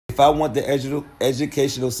I want the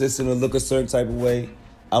educational system to look a certain type of way,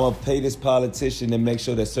 I'm going to pay this politician to make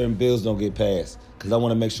sure that certain bills don't get passed. Because I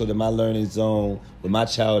want to make sure that my learning zone with my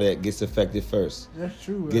child at gets affected first. That's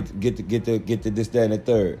true. Get the this, that, and the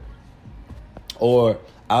third. Or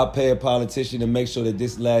I'll pay a politician to make sure that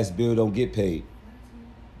this last bill don't get paid.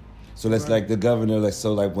 So that's like the governor.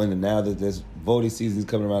 Now that this voting season is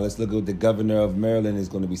coming around, let's look at what the governor of Maryland is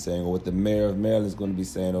going to be saying, or what the mayor of Maryland is going to be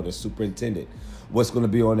saying, or the superintendent. What's going to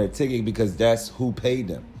be on their ticket, because that's who paid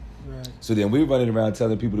them. Right. So then we're running around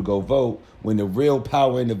telling people to go vote when the real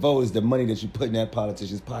power in the vote is the money that you put in that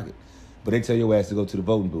politician's pocket. But they tell your ass to go to the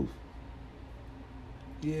voting booth.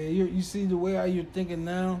 Yeah, you see the way how you're thinking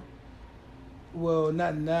now? Well,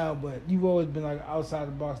 not now, but you've always been like an outside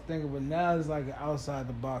the box thinker, but now it's like an outside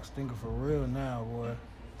the box thinker for real now, boy.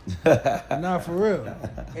 Not for real.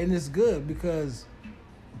 And it's good because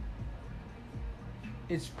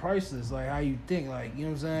it's priceless, like how you think, like, you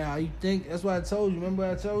know what I'm saying? How you think, that's what I told you. Remember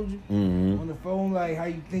I told you? Mm-hmm. On the phone, like how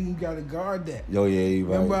you think you gotta guard that. Yo, yeah, you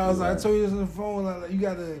right. Remember I right. told you this on the phone, like you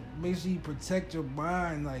gotta make sure you protect your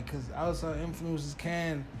mind, like, cause outside influences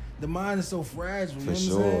the mind is so fragile, you know what I'm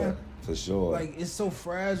saying? For sure. Like, it's so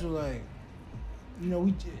fragile, like, you know,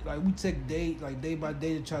 we take day by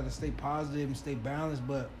day to try to stay positive and stay balanced,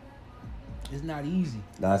 but it's not easy.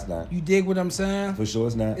 No, it's not. You dig what I'm saying? For sure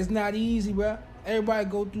it's not. It's not easy, bro. Everybody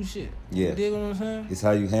go through shit. Yeah. You dig what I'm saying? It's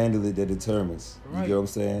how you handle it that determines. Right. You get what I'm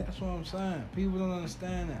saying? That's what I'm saying. People don't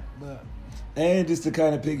understand that, but... And just to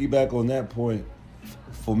kind of piggyback on that point,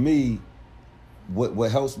 for me, what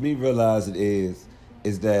helps me realize it is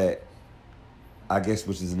that, I guess,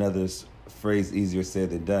 which is another phrase easier said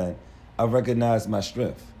than done, I recognize my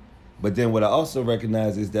strength. But then what I also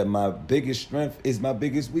recognize is that my biggest strength is my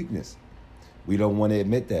biggest weakness. We don't want to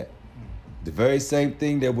admit that. The very same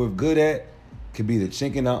thing that we're good at could be the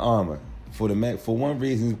chink in our armor. For one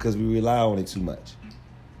reason, because we rely on it too much.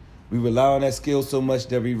 We rely on that skill so much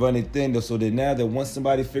that we run it thin, so that now that once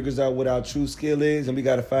somebody figures out what our true skill is and we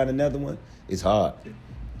got to find another one, it's hard.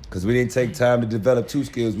 Because we didn't take time to develop two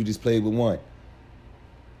skills, we just played with one.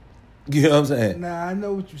 You know what I'm saying? Nah, I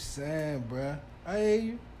know what you're saying, bruh. I hear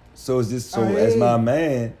you. So it's just as my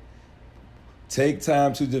man, take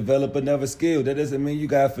time to develop another skill. That doesn't mean you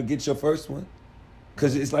gotta forget your first one.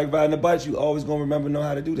 Cause it's like riding a bike, you always gonna know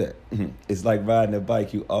how to do that. It's like riding a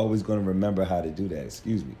bike, you always gonna remember how to do that.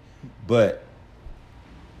 Excuse me. But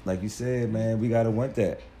like you said, man, we gotta want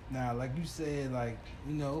that. Nah, like you said, like,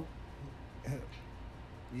 you know,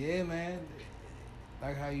 yeah, man.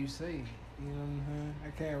 Like how you say. You know what I'm saying? I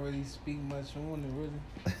can't really speak much on it, really.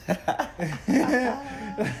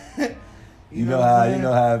 you know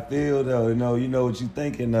how I feel though. You know what you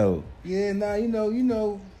thinking though. Yeah, nah, you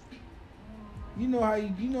know how I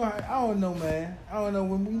don't know, man. I don't know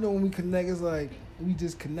when we connect, it's like we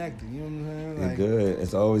just connected. You know what I'm saying? Like, it's good.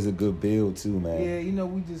 It's always a good build too, man. Yeah,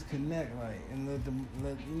 we just connect, like, and let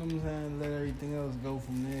you know what I'm saying, let everything else go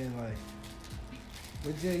from there, like.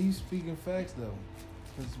 But yeah, you speaking facts though.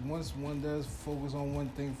 Because once one does focus on one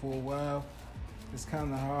thing for a while, it's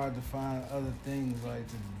kind of hard to find other things like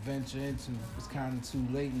to venture into. It's kind of too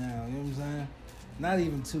late now. You know what I'm saying? Not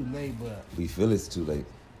even too late, but we feel it's too late.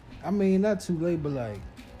 I mean, not too late, but like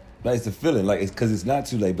it's a feeling, like it's because it's not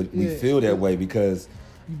too late, but we feel that way because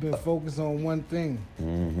you've been focused on one thing.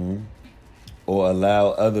 Mm-hmm. Or allow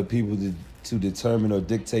other people to determine or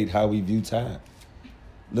dictate how we view time.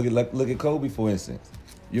 Look at Kobe, for instance.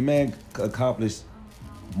 Your man accomplished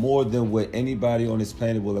more than what anybody on this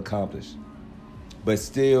planet will accomplish. But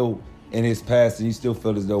still, in his past, and you still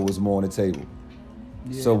feel as though it was more on the table.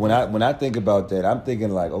 Yeah, so when I think about that, I'm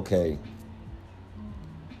thinking like, okay,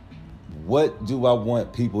 what do I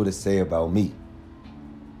want people to say about me?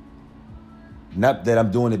 Not that I'm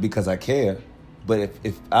doing it because I care, but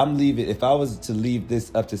if I was to leave this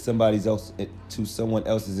up to someone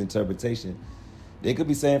else's interpretation, they could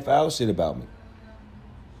be saying foul shit about me.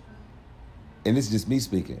 And this is just me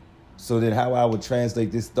speaking. So then how I would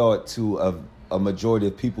translate this thought to a majority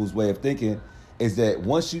of people's way of thinking is that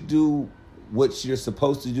once you do what you're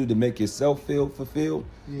supposed to do to make yourself feel fulfilled,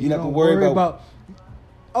 you're not going to worry about...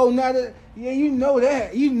 Oh, not that... Yeah, you know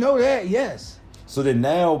that. You know that, yes. So then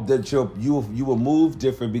now that you will move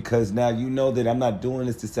different because now you know that I'm not doing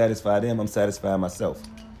this to satisfy them, I'm satisfying myself.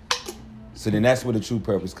 So then that's where the true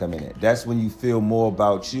purpose come in at. That's when you feel more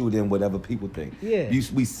about you than what other people think. Yeah.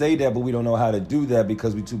 We say that, but we don't know how to do that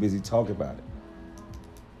because we're too busy talking about it.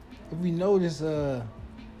 If we notice,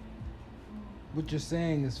 what you're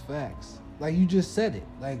saying is facts. Like you just said it.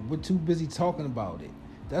 Like we're too busy talking about it.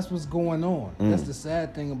 That's what's going on. That's the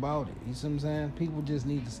sad thing about it. You see what I'm saying? People just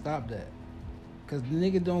need to stop that. Cause the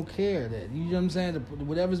nigga don't care that. You know what I'm saying?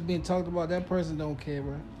 Whatever's being talked about, that person don't care,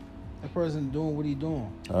 bro. That person doing what he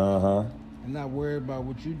doing. And not worried about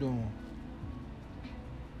what you doing.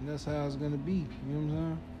 And that's how it's gonna be. You know what I'm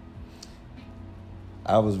saying?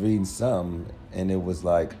 I was reading something, and it was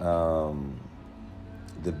like the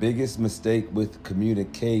biggest mistake with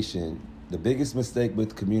communication. The biggest mistake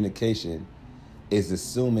with communication is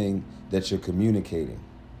assuming that you're communicating.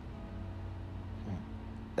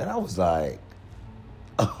 And I was like,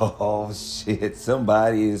 oh shit!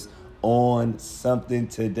 Somebody is on something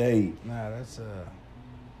today. Nah, that's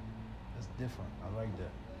different. I like that.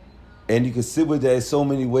 And you can sit with that. There's so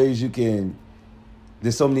many ways you can.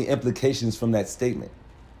 There's so many implications from that statement.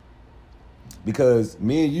 Because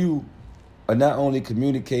me and you are not only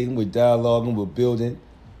communicating, we're dialoguing, we're building,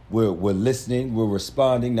 we're listening, we're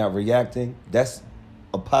responding, not reacting. That's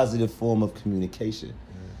a positive form of communication.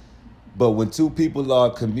 But when two people are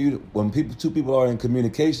in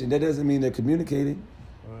communication, that doesn't mean they're communicating.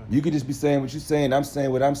 Right. You could just be saying what you're saying, I'm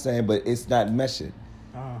saying what I'm saying, but it's not meshing.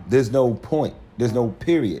 There's no point. There's no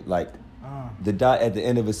period, like the dot at the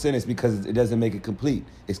end of a sentence, because it doesn't make it complete.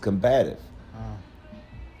 It's combative.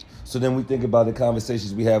 So then we think about the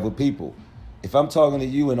conversations we have with people. If I'm talking to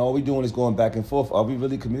you and all we're doing is going back and forth, are we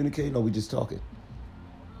really communicating or are we just talking?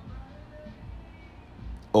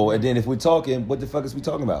 And then if we're talking, what the fuck is we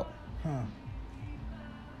talking about?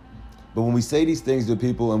 But when we say these things to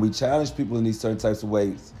people and we challenge people in these certain types of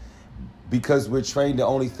ways, because we're trained to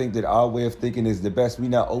only think that our way of thinking is the best, we're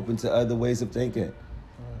not open to other ways of thinking.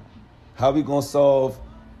 How are we going to solve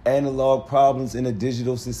analog problems in a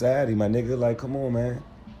digital society, my nigga? Like, come on, man.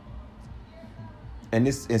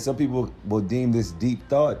 And some people will deem this deep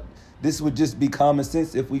thought. This would just be common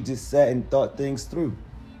sense if we just sat and thought things through.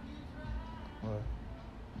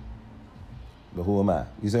 But who am I?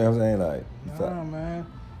 You see what I'm saying? Like, nah, man.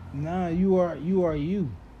 Nah, you are you. You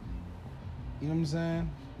know what I'm saying?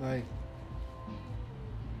 Like,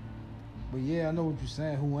 but yeah, I know what you're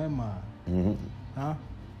saying. Who am I? Mm-hmm. Huh?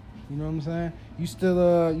 You know what I'm saying? You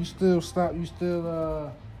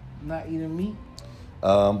still not eating meat?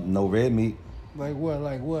 No red meat. Like what?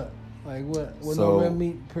 What So, no red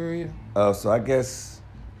meat, period? So I guess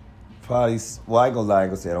probably, well, I ain't gonna lie, I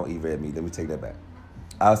ain't gonna say I don't eat red meat. Let me take that back.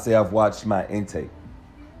 I'll say I've watched my intake.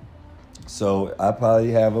 So I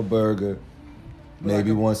probably have a burger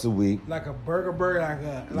maybe once a week. Like a burger,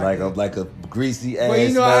 like a greasy ass. Well,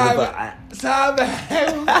 you know, burger, so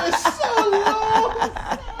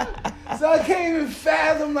long. So I can't even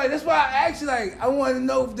fathom. Like, that's why I asked you. Like, I want to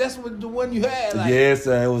know if that's what the one you had. Like, yeah,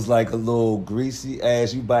 son, it was like a little greasy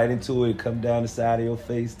ass. You bite into it, come down the side of your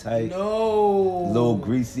face tight. No. Little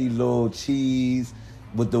greasy, little cheese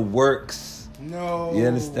with the works. No. You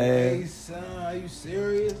understand? Hey, son, are you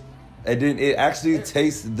serious? And then it actually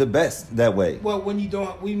tastes the best that way. Well, when you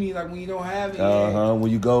don't, we mean like when you don't have it. When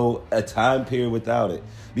you go a time period without it,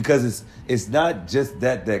 because it's not just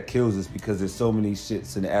that kills us, because there's so many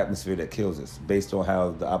shits in the atmosphere that kills us based on how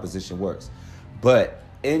the opposition works. But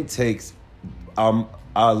intakes,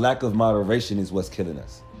 our lack of moderation is what's killing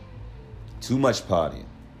us. Too much partying,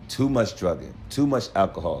 too much drugging, too much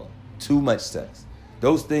alcohol, too much sex.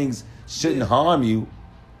 Those things shouldn't harm you,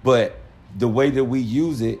 but the way that we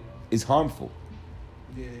use it is harmful.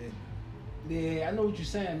 Yeah, I know what you're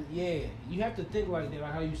saying. Yeah, you have to think like that,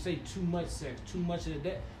 like how you say too much sex, too much of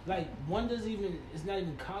that. Like, one is not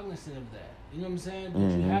even cognizant of that. You know what I'm saying? But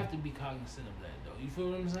you have to be cognizant of that, though. You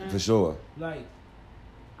feel what I'm saying? For sure. Like,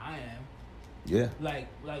 I am. Yeah. Like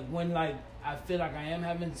when I feel like I am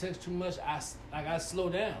having sex too much, I slow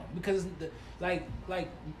down, because like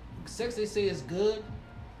sex, they say is good,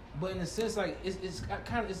 but in a sense, like it's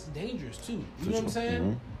dangerous too. You know what I'm saying?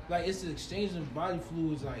 Mm-hmm. Like, it's the exchange of body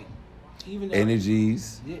fluids, like even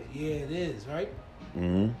energies. Yeah, it is, right?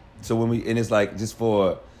 Mm-hmm. So it's like just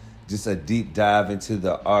a deep dive into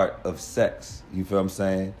the art of sex. You feel what I'm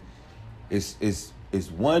saying? It's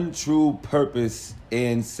one true purpose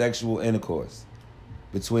in sexual intercourse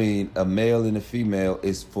between a male and a female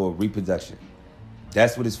is for reproduction.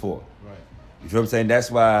 That's what it's for. Right. You feel what I'm saying?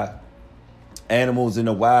 That's why animals in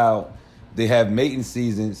the wild, they have mating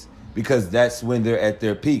seasons, because that's when they're at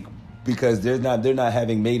their peak. Because they're not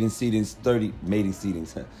having mating seasons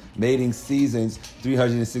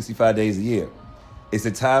 365 days a year. It's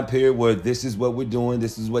a time period where this is what we're doing,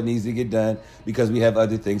 this is what needs to get done, because we have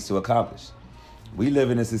other things to accomplish. We live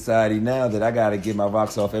in a society now that I gotta get my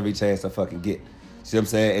rocks off every chance I fucking get. See what I'm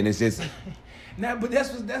saying? And it's just nah, but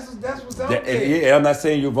that's what's out there. Yeah, I'm not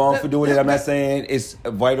saying you're wrong for doing it. I'm not saying it's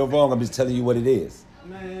right or wrong. I'm just telling you what it is.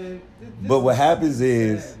 Man, but what happens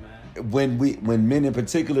is sad, when men in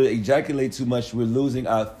particular ejaculate too much, we're losing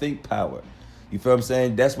our think power. You feel what I'm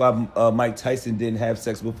saying? That's why Mike Tyson didn't have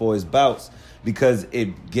sex before his bouts, because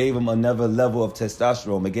it gave him another level of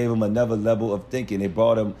testosterone. It gave him another level of thinking. It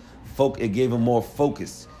brought him it gave him more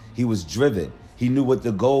focus. He was driven. He knew what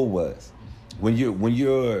the goal was. When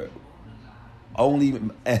you're only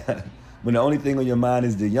when the only thing on your mind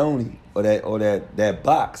is the yoni or that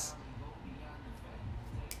box,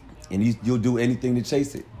 and you'll do anything to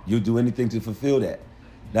chase it. You'll do anything to fulfill that,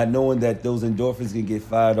 not knowing that those endorphins can get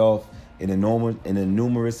fired off in a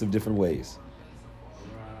numerous of different ways.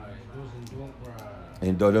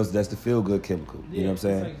 And that's the feel good chemical. You know what I'm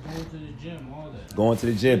saying? It's like going to the gym, all that. Going to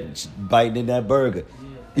the gym, biting in that burger. Yeah.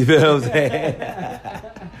 You feel what I'm saying?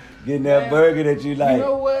 Getting that burger that you like. You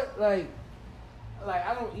know what? Like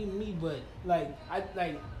I don't eat meat, but I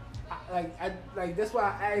that's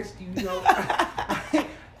why I asked you. You know,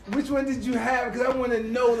 which one did you have? Because I want to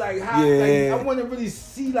know how. Yeah. I want to really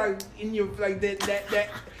see in your that.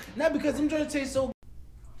 Not because I'm trying to taste so.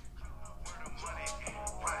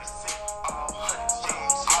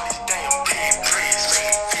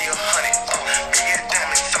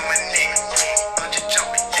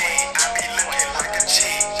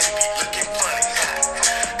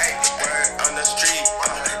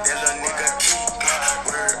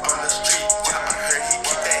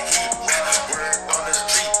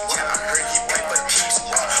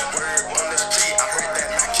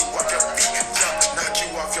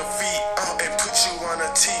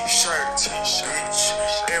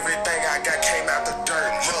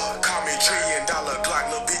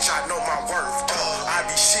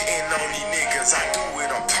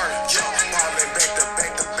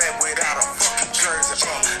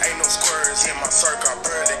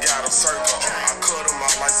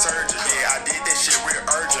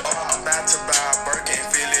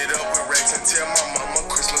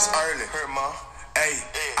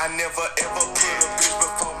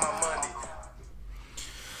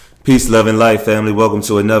 Peace, love, and life, family. Welcome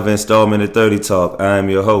to another installment of 30 Talk. I am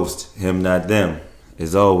your host, him, not them.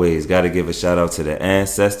 As always, got to give a shout out to the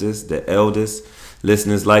ancestors, the elders,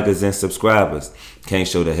 listeners, likers, and subscribers. Can't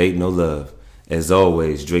show the hate, no love. As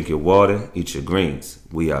always, drink your water, eat your greens.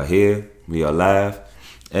 We are here, we are live,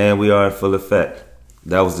 and we are in full effect.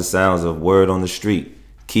 That was the sounds of Word on the Street,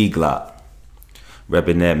 Key Glock,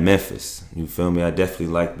 repping that Memphis. You feel me? I definitely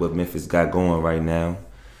like what Memphis got going right now.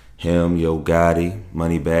 Him, Yo Gotti,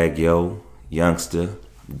 Moneybagg Yo, Youngster,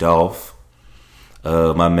 Dolph,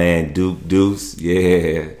 my man Duke Deuce.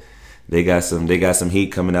 Yeah, they got some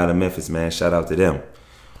heat coming out of Memphis, man. Shout out to them.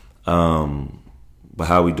 But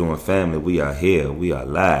how we doing, family? We are here. We are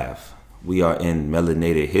live. We are in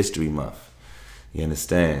Melanated History Month. You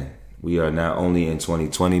understand? We are not only in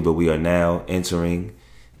 2020, but we are now entering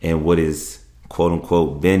in what is quote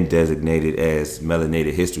unquote been designated as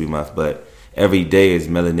Melanated History Month, but every day is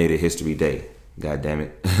Melanated History Day. God damn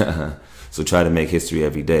it. So try to make history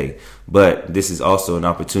every day. But this is also an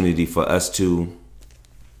opportunity for us to,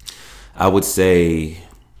 I would say,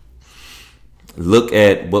 look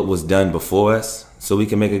at what was done before us so we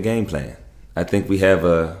can make a game plan. I think we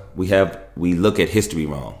look at history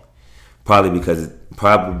wrong. Probably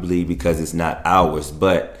because it's not ours,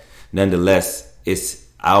 but nonetheless, it's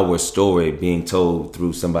our story being told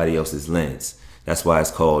through somebody else's lens. That's why it's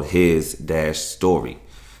called his story.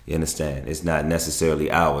 You understand? It's not necessarily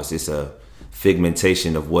ours. It's a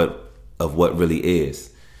figmentation of what really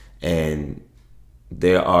is. And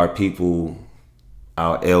there are people,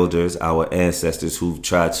 our elders, our ancestors, who've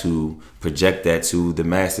tried to project that to the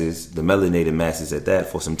masses, the melanated masses at that,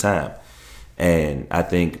 for some time. And I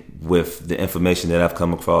think with the information that I've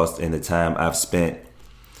come across and the time I've spent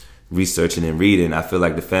researching and reading, I feel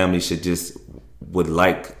like the family would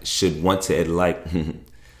like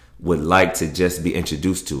to just be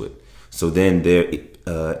introduced to it. So then their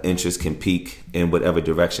interest can peak in whatever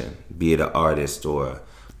direction, be it an artist or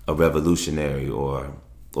a revolutionary or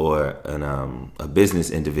a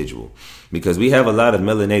business individual. Because we have a lot of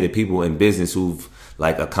melanated people in business who've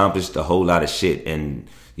accomplished a whole lot of shit and,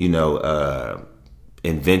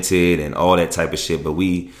 invented and all that type of shit. But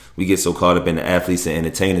we get so caught up in the athletes and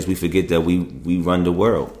entertainers, we forget that we run the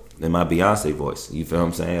world. In my Beyonce voice, you feel what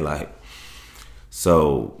I'm saying?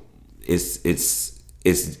 So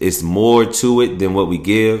it's more to it than what we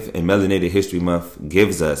give, and Melanated History Month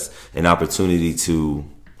gives us an opportunity to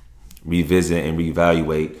revisit and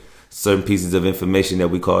reevaluate certain pieces of information that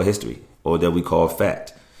we call history or that we call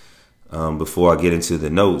fact. Before I get into the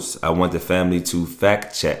notes, I want the family to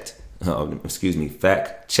fact check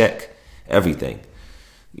everything.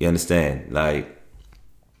 You understand?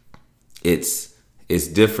 It's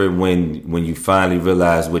different when you finally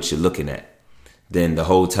realize what you're looking at. Then the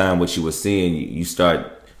whole time what you were seeing, you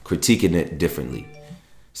start critiquing it differently.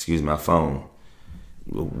 Excuse my phone.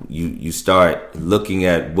 You start looking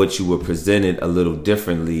at what you were presented a little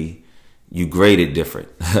differently. You grade it different.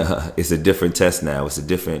 It's a different test now. It's a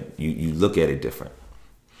different, you look at it different.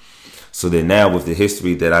 So then now with the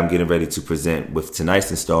history that I'm getting ready to present with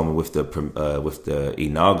tonight's installment, with the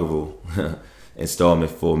inaugural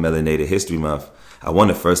installment for Melanated History Month, I want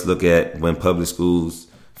to first look at when public schools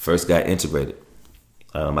first got integrated.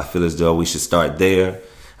 I feel as though we should start there.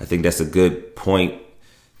 I think that's a good point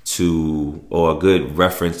or a good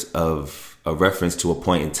reference to a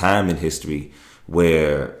point in time in history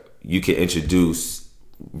where you can introduce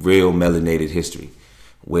real melanated history,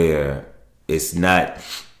 where it's not,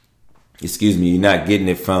 you're not getting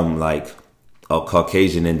it from like a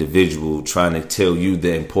Caucasian individual trying to tell you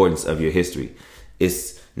the importance of your history.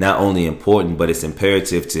 It's not only important, but it's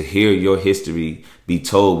imperative to hear your history be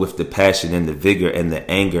told with the passion and the vigor and the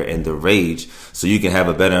anger and the rage, so you can have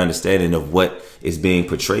a better understanding of what is being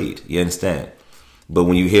portrayed. You understand? But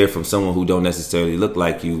when you hear from someone who don't necessarily look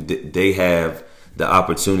like you, they have the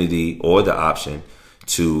opportunity or the option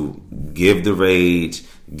to give the rage,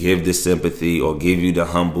 give the sympathy, or give you the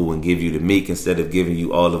humble and give you the meek, instead of giving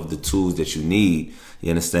you all of the tools that you need, you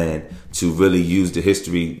understand, to really use the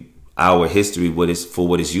history, our history, what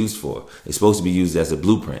it's used for. It's supposed to be used as a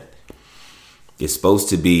blueprint. It's supposed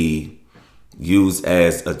to be used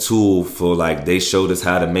as a tool for, like, they showed us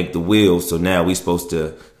how to make the wheel, so now we're supposed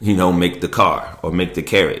to, make the car or make the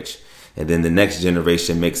carriage. And then the next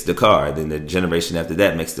generation makes the car. Then the generation after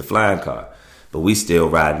that makes the flying car. But we still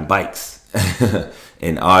riding bikes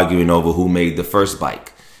and arguing over who made the first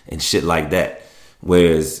bike and shit like that.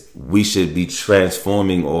 Whereas we should be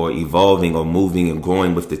transforming or evolving or moving and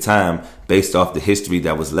growing with the time based off the history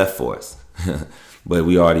that was left for us. But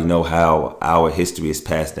we already know how our history is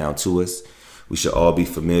passed down to us. We should all be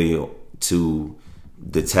familiar to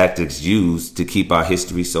the tactics used to keep our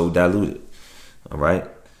history so diluted. All right?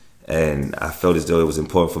 And I felt as though it was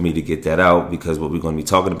important for me to get that out, because what we're going to be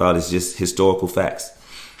talking about is just historical facts.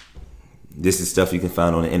 This is stuff you can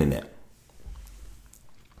find on the internet.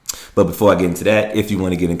 But before I get into that, if you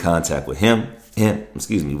want to get in contact with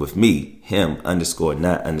with me,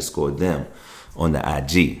 him_not_them on the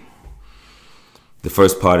IG. The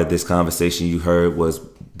first part of this conversation you heard was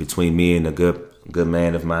between me and a good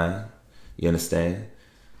man of mine. You understand?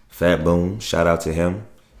 Fat Boom, shout out to him.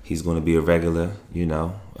 He's going to be a regular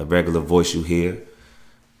voice you hear.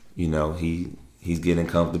 He's getting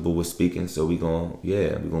comfortable with speaking, so we're going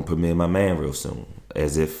to premiere my man real soon,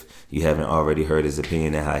 as if you haven't already heard his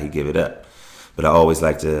opinion and how he give it up. But I always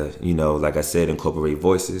like to, like I said, incorporate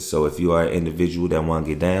voices. So if you are an individual that want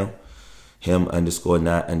to get down,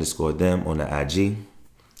 him_not_them on the IG,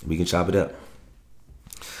 we can chop it up.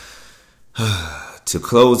 To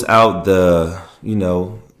close out the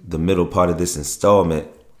middle part of this installment,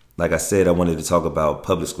 like I said, I wanted to talk about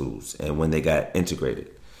public schools and when they got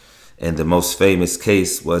integrated. And the most famous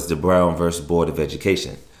case was the Brown versus Board of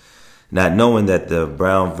Education. Not knowing that the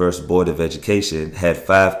Brown versus Board of Education had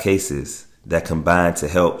 5 cases that combined to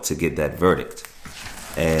help to get that verdict.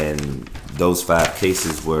 And those 5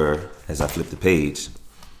 cases were, as I flip the page,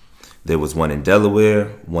 there was one in Delaware,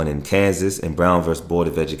 one in Kansas, and Brown versus Board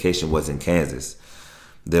of Education was in Kansas.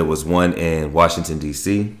 There was one in Washington,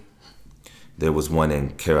 D.C., there was one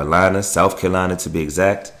in South Carolina to be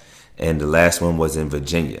exact, and the last one was in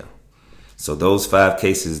Virginia. So those 5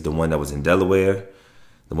 cases, the one that was in Delaware,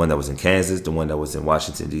 the one that was in Kansas, the one that was in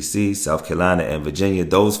Washington, D.C., South Carolina, and Virginia,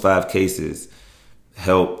 those 5 cases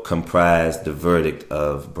help comprise the verdict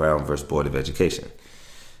of Brown versus Board of Education.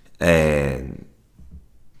 And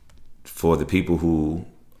for the people who,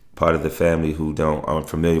 part of the family who aren't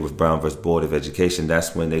familiar with Brown versus Board of Education,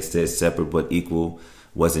 that's when they said separate but equal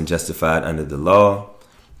wasn't justified under the law,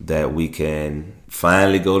 that we can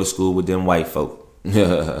finally go to school with them white folk.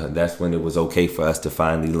 That's when it was okay for us to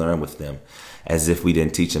finally learn with them, as if we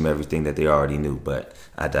didn't teach them everything that they already knew. But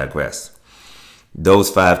I digress. Those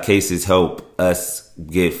 5 cases help us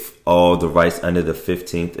get all the rights under the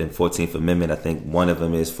 15th and 14th Amendment. I think one of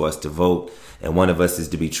them is for us to vote, and one of us is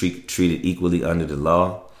to be treated equally under the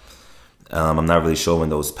law. I'm not really sure when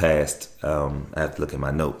those passed. I have to look at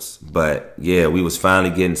my notes. But yeah, we was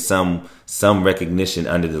finally getting some recognition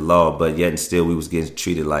under the law, but yet and still we was getting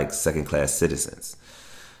treated like second-class citizens.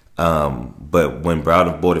 But when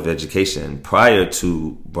Brown Board of Education, prior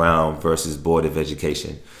to Brown versus Board of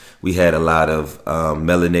Education, we had a lot of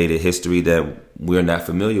melanated history that we're not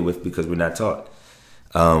familiar with because we're not taught.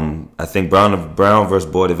 I think Brown versus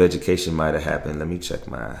Board of Education might have happened. Let me check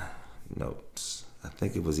my notes. I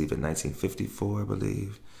think it was either 1954, I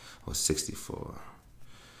believe, or 64.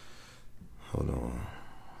 Hold on.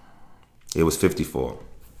 It was 54.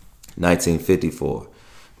 1954.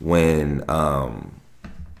 When,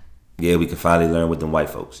 we can finally learn with them white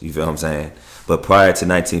folks. You feel what I'm saying? But prior to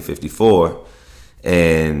 1954,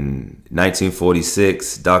 in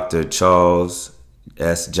 1946, Dr. Charles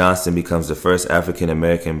S. Johnson becomes the first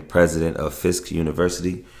African-American president of Fisk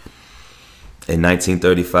University. In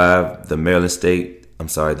 1935, the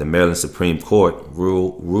Maryland Supreme Court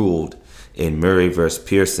ruled in Murray v.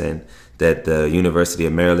 Pearson that the University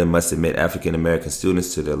of Maryland must admit African-American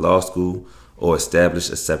students to their law school or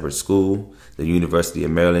establish a separate school. The University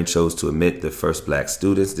of Maryland chose to admit the first black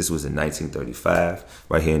students. This was in 1935,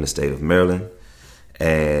 right here in the state of Maryland.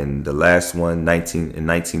 And the last one, in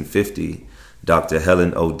 1950, Dr.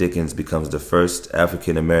 Helen O. Dickens becomes the first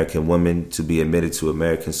African-American woman to be admitted to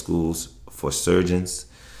American schools for surgeons.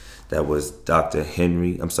 That was Dr.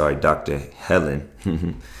 Helen.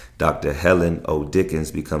 Dr. Helen O.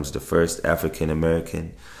 Dickens becomes the first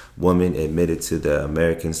African-American woman admitted to the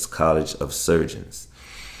American College of Surgeons.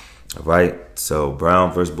 All right, so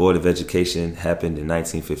Brown versus Board of Education happened in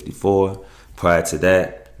 1954. Prior to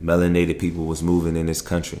that, melanated people was moving in this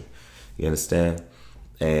country. You understand?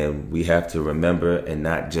 And we have to remember and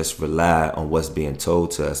not just rely on what's being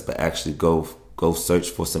told to us, but actually go search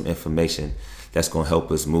for some information that's going to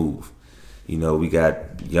help us move. You know, we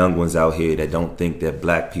got young ones out here that don't think that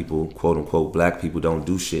black people, quote unquote, black people don't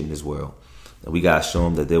do shit in this world. And we got to show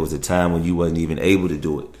them that there was a time when you wasn't even able to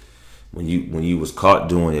do it. When you was caught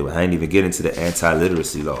doing it. I didn't even get into the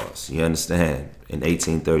anti-literacy laws. You understand? In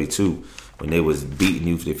 1832, when they was beating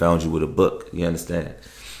you, they found you with a book. You understand?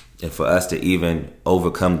 And for us to even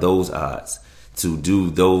overcome those odds, to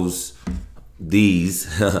do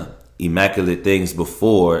these immaculate things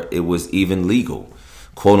before it was even legal,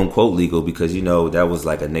 quote unquote legal, because you know that was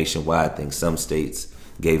like a nationwide thing. Some states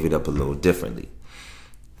gave it up a little differently.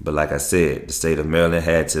 But like I said, the state of Maryland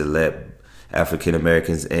had to let African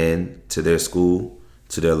Americans in to their school,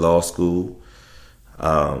 to their law school.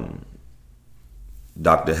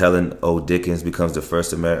 Dr. Helen O. Dickens becomes the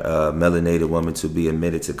first melanated woman to be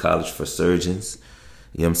admitted to college for surgeons.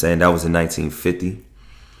 You know what I'm saying? That was in 1950.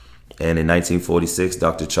 And in 1946,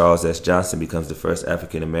 Dr. Charles S. Johnson becomes the first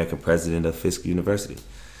African-American president of Fisk University.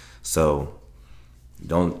 So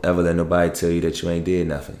don't ever let nobody tell you that you ain't did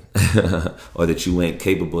nothing or that you ain't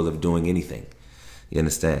capable of doing anything. You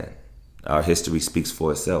understand? Our history speaks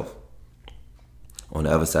for itself. On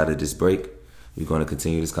the other side of this break, we're going to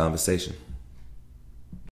continue this conversation.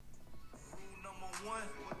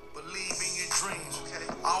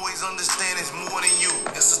 Always understand it's more than you.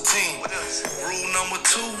 It's a team. Rule number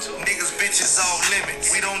 2, niggas, bitches off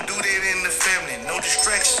limits. We don't do that in the family. No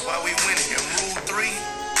distractions while we winning. And rule 3,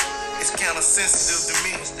 it's kind of sensitive to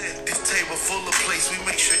me. This table full of plates. We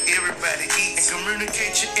make sure everybody eats and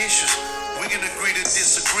communicate your issues. We can agree to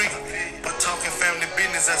disagree, but talking family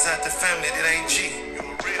business outside the family, that ain't G.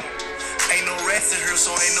 Ain't no rats in here,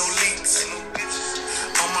 so ain't no leaks.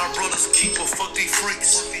 All my brothers keeper, fuck these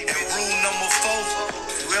freaks. And rule number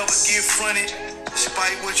 4, whoever get fronted,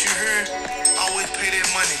 despite what you heard, always pay that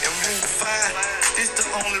money. And rule 5, this the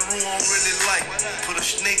only rule I really like. Put a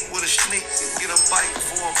snake with a snake, get a bite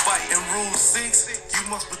for a bite. And rule 6, you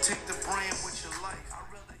must protect the brand with your life.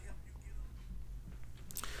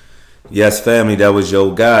 Yes, family, that was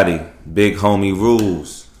Yo Gotti, Big Homie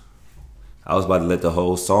Rules. I was about to let the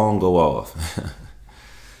whole song go off.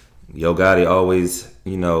 Yo Gotti always,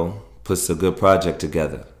 puts a good project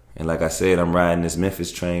together. And like I said, I'm riding this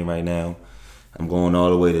Memphis train right now. I'm going all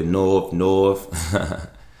the way to north.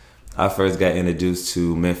 I first got introduced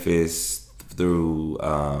to Memphis through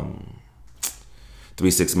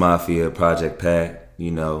 3-6 Mafia, Project Pat,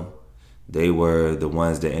 They were the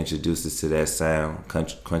ones that introduced us to that sound,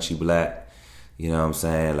 Crunchy Black. You know what I'm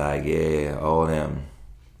saying? Like, yeah, all them.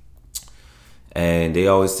 And they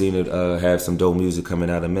always seem to have some dope music coming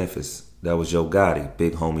out of Memphis. That was Yo Gotti,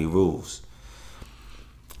 Big Homie Rules.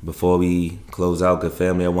 Before we close out, good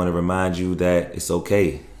family, I want to remind you that it's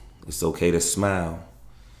okay. It's okay to smile.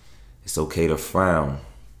 It's okay to frown.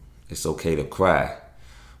 It's okay to cry.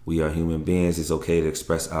 We are human beings. It's okay to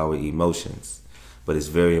express our emotions. But it's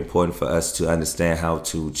very important for us to understand how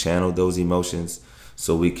to channel those emotions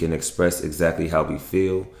so we can express exactly how we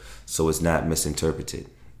feel so it's not misinterpreted.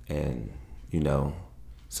 And,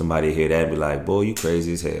 somebody hear that and be like, boy, you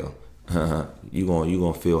crazy as hell. You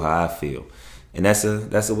gonna feel how I feel. And that's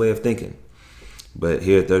a way of thinking. But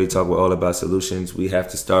here at 30 Talk, we're all about solutions. We have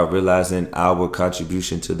to start realizing our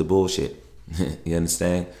contribution to the bullshit. You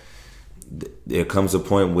understand? There comes a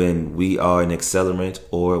point when we are an accelerant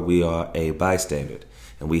or we are a bystander.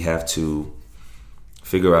 And we have to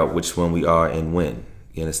figure out which one we are and when.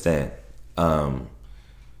 You understand?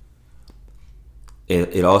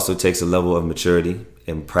 it also takes a level of maturity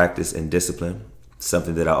and practice and discipline.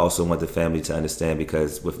 Something that I also want the family to understand,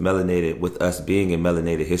 because with us being in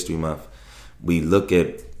Melanated History Month, we look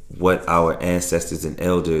at what our ancestors and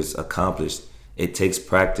elders accomplished. It takes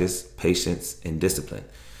practice, patience, and discipline.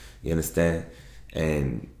 You understand?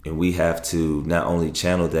 And we have to not only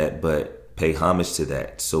channel that, but pay homage to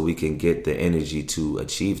that so we can get the energy to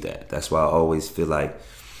achieve that. That's why I always feel like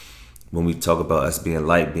when we talk about us being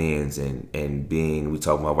light beings and being, we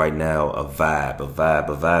talk about right now a vibe. A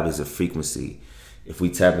vibe is a frequency. If we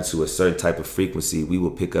tap into a certain type of frequency, we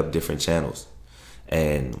will pick up different channels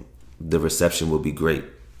and the reception will be great.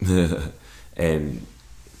 and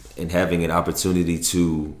having an opportunity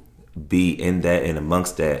to be in that and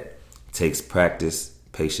amongst that takes practice,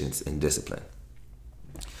 patience, and discipline.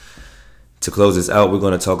 To close this out, we're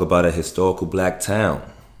going to talk about a historical black town.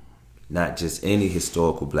 Not just any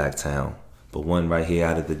historical black town, but one right here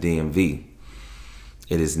out of the DMV.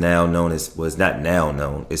 It is now known as, well, it's not now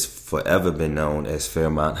known, it's forever been known as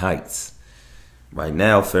Fairmont Heights. Right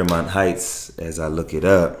now, Fairmont Heights, as I look it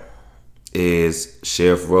up, is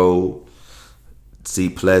Sheriff Road,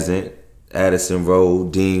 Seat Pleasant, Addison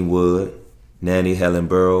Road, Deanwood, Nanny Helen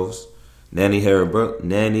Burroughs. Nanny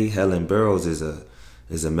Helen Burroughs is a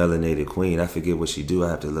melanated queen. I forget what she do. I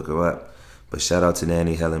have to look her up. But shout out to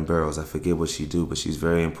Nanny Helen Burroughs. I forget what she do, but she's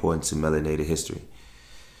very important to melanated history.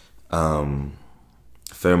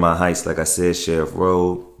 Fairmont Heights, like I said, Sheriff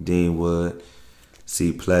Road, Deanwood,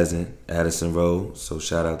 Seat Pleasant, Addison Road. So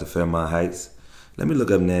shout out to Fairmont Heights. Let me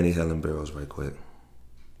look up Nanny Helen Burroughs right quick,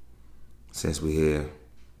 since we're here.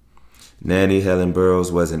 Nanny Helen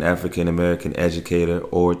Burroughs was an African-American educator,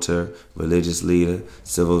 orator, religious leader,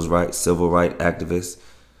 civil rights activist,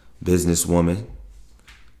 businesswoman.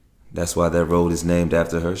 That's why that road is named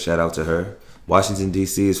after her. Shout out to her. Washington,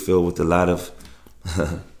 D.C. is filled with a lot of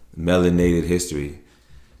melanated history,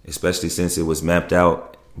 especially since it was mapped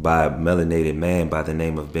out by a melanated man by the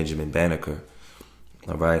name of Benjamin Banneker.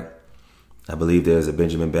 All right. I believe there's a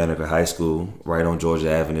Benjamin Banneker High School right on Georgia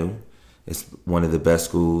Avenue. It's one of the best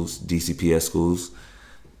schools, DCPS schools.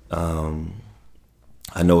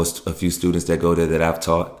 I know it's a few students that go there that I've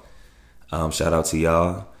taught. Shout out to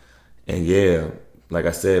y'all. And yeah, like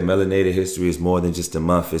I said, melanated history is more than just a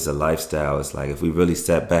month. It's a lifestyle. It's like if we really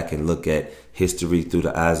sat back and look at history through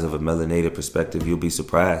the eyes of a melanated perspective, you'll be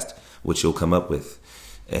surprised what you'll come up with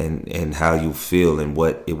and how you feel and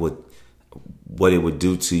what it would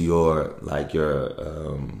do to your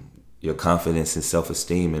confidence and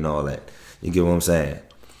self-esteem and all that. You get what I'm saying?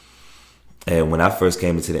 And when I first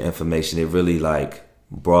came into the information, it really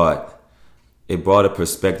brought a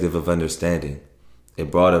perspective of understanding. It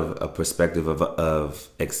brought a perspective of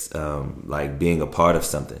being a part of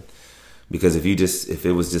something. Because if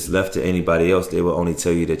it was just left to anybody else, they would only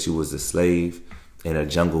tell you that you was a slave and a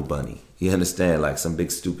jungle bunny. You understand? Like some big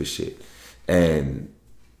stupid shit. And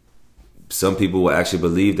some people will actually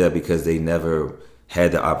believe that because they never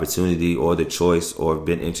had the opportunity or the choice or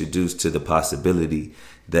been introduced to the possibility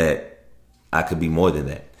that I could be more than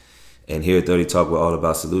that. And here at 30 Talk, we're all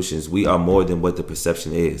about solutions. We are more than what the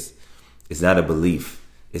perception is. It's not a belief.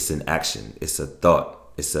 It's an action. It's a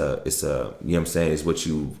thought. It's a, you know what I'm saying?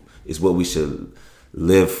 It's what we should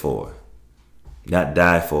live for. Not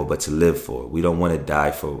die for, but to live for. We don't want to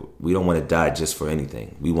die just for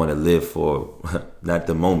anything. We want to live for not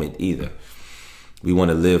the moment either. We want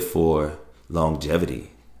to live for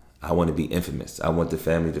longevity. I want to be infamous. I want the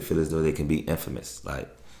family to feel as though they can be infamous.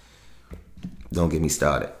 Don't get me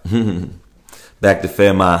started. Back to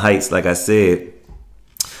Fairmont Heights, like I said,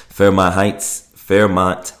 Fairmont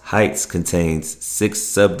Heights contains 6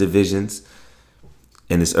 subdivisions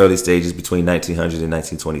in its early stages between 1900 and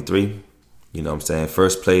 1923. You know what I'm saying?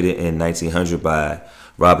 First plated in 1900 by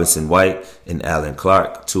Robinson White and Alan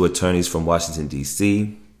Clark, 2 attorneys from Washington,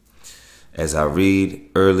 D.C. As I read,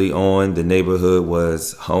 early on, the neighborhood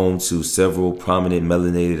was home to several prominent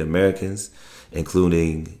melanated Americans,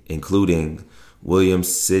 including William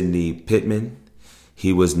Sidney Pittman.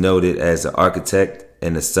 He was noted as an architect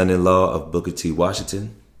and the son-in-law of Booker T.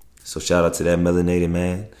 Washington. So shout out to that melanated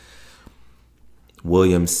man,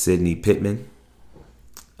 William Sidney Pittman.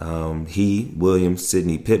 William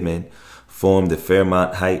Sidney Pittman, formed the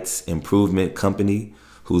Fairmont Heights Improvement Company,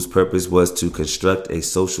 whose purpose was to construct a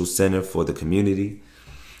social center for the community.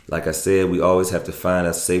 Like I said, we always have to find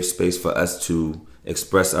a safe space for us to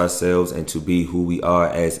express ourselves and to be who we are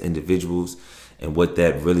as individuals and what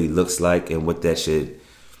that really looks like and what that should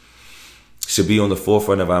be on the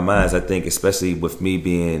forefront of our minds. I think especially with me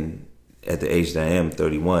being at the age that I am,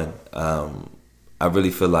 31, I really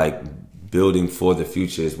feel like building for the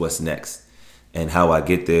future is what's next. And how I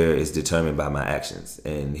get there is determined by my actions.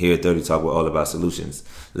 And here at 30 Talk, we're all about solutions.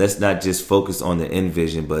 Let's not just focus on the end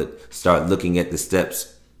vision, but start looking at the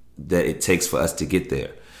steps that it takes for us to get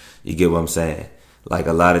there. You get what I'm saying? Like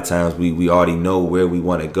a lot of times we already know where we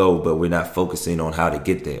want to go, but we're not focusing on how to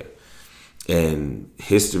get there. And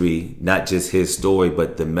history, not just his story,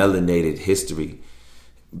 but the melanated history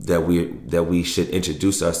that we should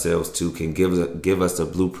introduce ourselves to can give us a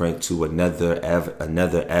blueprint to another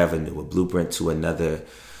avenue, a blueprint to another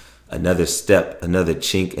step, another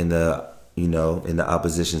chink in the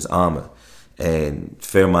opposition's armor. And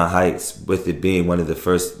Fairmont Heights, with it being one of the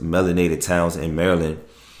first melanated towns in Maryland,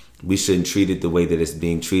 we shouldn't treat it the way that it's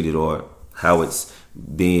being treated or how it's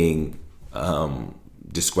being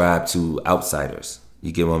described to outsiders.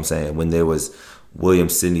 You get what I'm saying? When there was William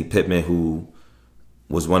Sidney Pittman, who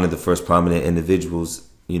was one of the first prominent individuals,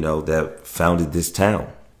 that founded this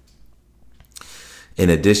town. In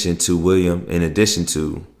addition to William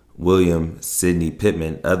Sidney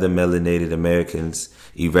Pittman, other melanated Americans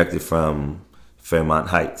erected from Fairmont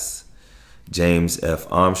Heights. James F.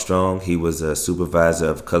 Armstrong, he was a supervisor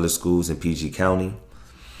of colored schools in PG County.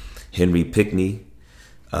 Henry Pinckney,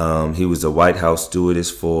 he was a White House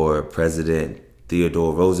stewardess for President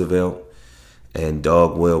Theodore Roosevelt. And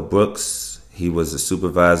Dogwell Brooks, he was a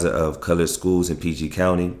supervisor of colored schools in PG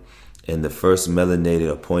County and the first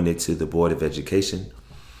melanated appointed to the Board of Education.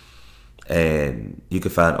 And you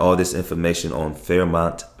can find all this information on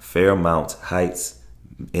Fairmont Heights,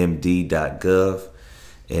 md.gov,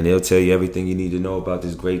 and it'll tell you everything you need to know about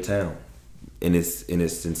this great town in its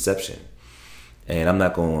inception. And I'm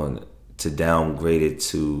not going to downgrade it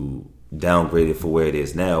for where it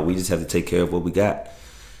is now. We just have to take care of what we got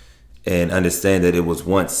and understand that it was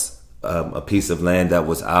once a piece of land that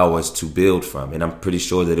was ours to build from. And I'm pretty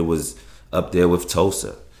sure that it was up there with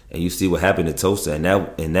Tulsa. And you see what happened to Tulsa, and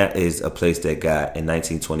that is a place that got, in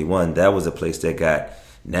 1921, that was a place that got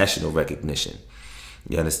national recognition.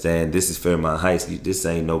 You understand? This is Fairmont Heights. This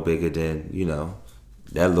ain't no bigger than,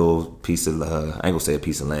 that little piece of, I ain't gonna say a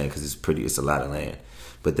piece of land because it's a lot of land.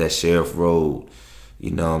 But that Sheriff Road,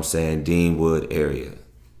 Deanwood area,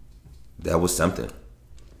 that was something.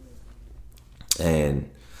 And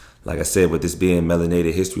like I said, with this being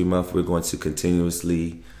Melanated History Month, we're going to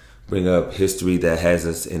continuously bring up history that has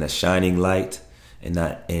us in a shining light and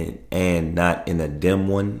not in a dim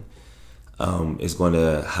one. It's going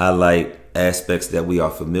to highlight aspects that we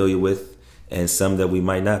are familiar with and some that we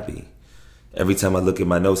might not be. Every time I look at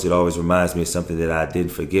my notes, it always reminds me of something that I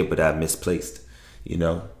didn't forget, but I misplaced, And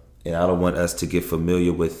I don't want us to get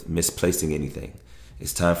familiar with misplacing anything.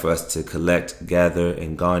 It's time for us to collect, gather,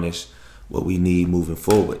 and garnish what we need moving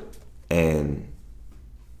forward. And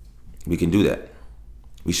we can do that.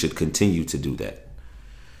 We should continue to do that.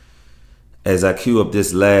 As I cue up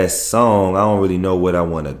this last song, I don't really know what I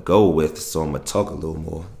want to go with, so I'm going to talk a little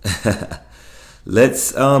more.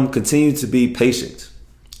 Let's continue to be patient.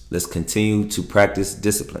 Let's continue to practice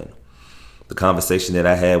discipline. The conversation that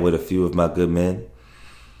I had with a few of my good men,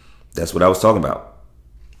 that's what I was talking about.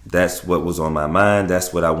 That's what was on my mind.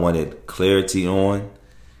 That's what I wanted clarity on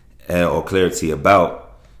or clarity about.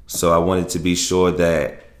 So I wanted to be sure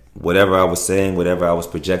that whatever I was saying, whatever I was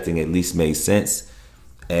projecting, at least made sense.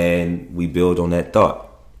 And we build on that thought.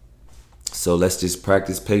 So let's just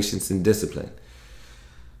practice patience and discipline.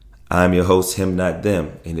 I'm your host, Him Not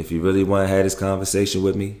Them. And if you really want to have this conversation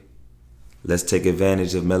with me, let's take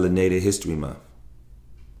advantage of Melanated History Month.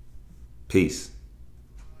 Peace.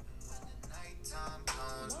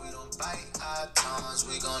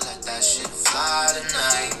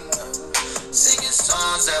 Singing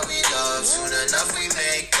songs that we love, soon enough we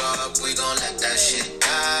make up. We gon' let that shit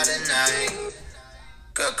die tonight.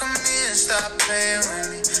 Girl, come here and stop playing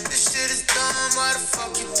with me. This shit is dumb, why the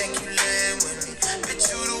fuck you think you live with me?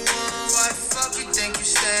 Bitch, you